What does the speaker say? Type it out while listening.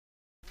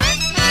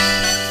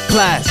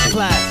classic.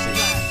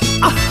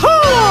 Aha!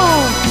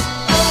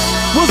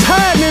 What's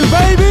happening,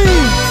 baby?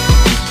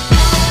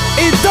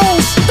 It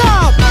don't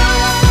stop.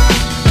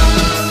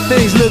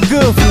 Things look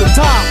good from the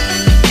top.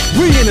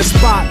 We in the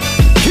spot.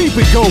 Keep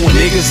it going.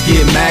 Niggas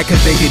get mad cause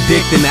they get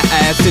dicked in the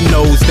ass and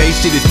nose. They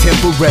shit is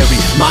temporary,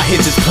 my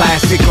hits is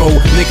classic. Oh,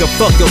 nigga,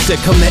 fuck your shit,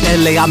 come to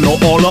LA, I know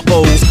all the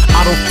O's.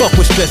 I don't fuck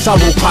with stress, I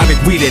roll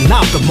chronic weed and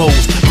not the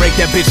most. Break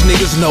that bitch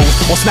nigga's nose,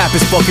 or snap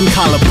his fucking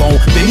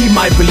collarbone. Then he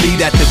might believe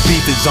that the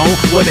beef is on.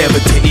 Whatever,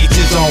 to each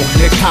his own.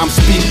 Next time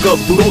speak up,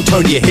 boo, don't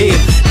turn your head.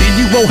 Then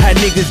you won't have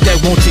niggas that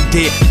want you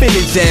dead. Fill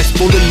his ass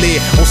full of lead.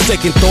 On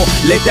second thought,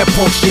 let that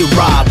punk shit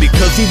ride.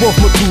 Because he worth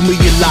more 2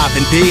 million live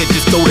and dead.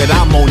 Just know that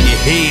I'm on your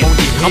head.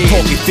 I'm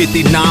talking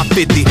 50,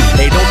 950.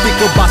 Hey, don't think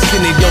about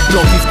sending your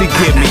blunkies to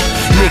get me.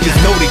 Niggas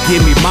know to give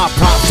me my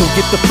props, so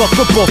get the fuck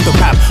up off the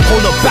rap.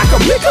 Hold up, back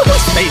up, nigga,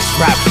 with space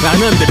rap. Down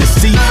under the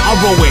sea, I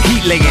roll with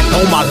heat laying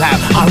on my lap.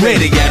 I'm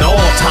ready at all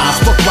times.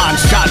 Fuck riding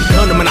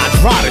shotgun when I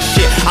try the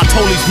shit. I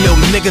told these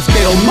little niggas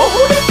they don't know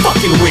who they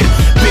fucking with.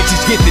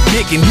 Bitches get the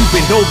dick and you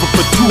been over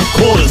for 2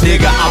 quarters.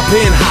 Nigga, I've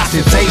been hot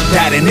since ain't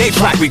that and they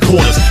track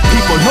recorders.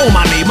 People know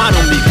my name, I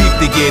don't need beef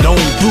to get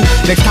on through.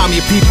 Next time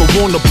your people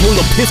wanna pull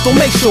a pistol,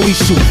 make sure he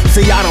shoot.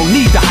 Say I don't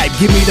need the hype,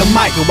 give me the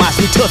mic and watch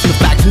me touch the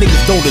facts.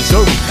 Niggas don't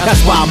deserve them.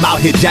 That's why I'm out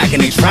here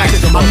jacking these tracks.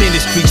 I'm in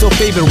the streets, your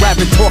favorite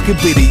rapping, talking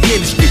with the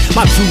industry.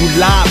 My true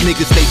live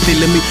niggas, they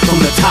feeling me from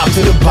the top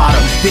to the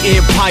bottom. The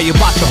empire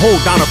about to hold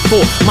down a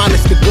fort,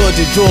 minus the guns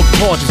and drug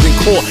charges in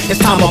court.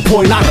 It's time I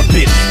point out a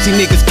bitch. See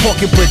niggas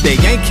talking, but they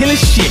ain't killing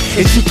shit.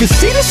 As you can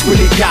see, this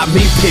really got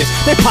me pissed.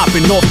 They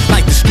popping off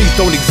like the streets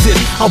don't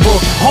exist. I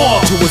work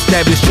hard to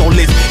establish your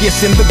list.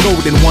 Yes, I'm the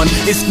golden one.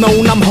 It's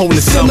known I'm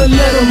holding some.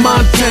 Similar to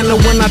Montana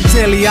when I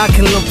tell you I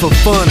can look for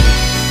fun.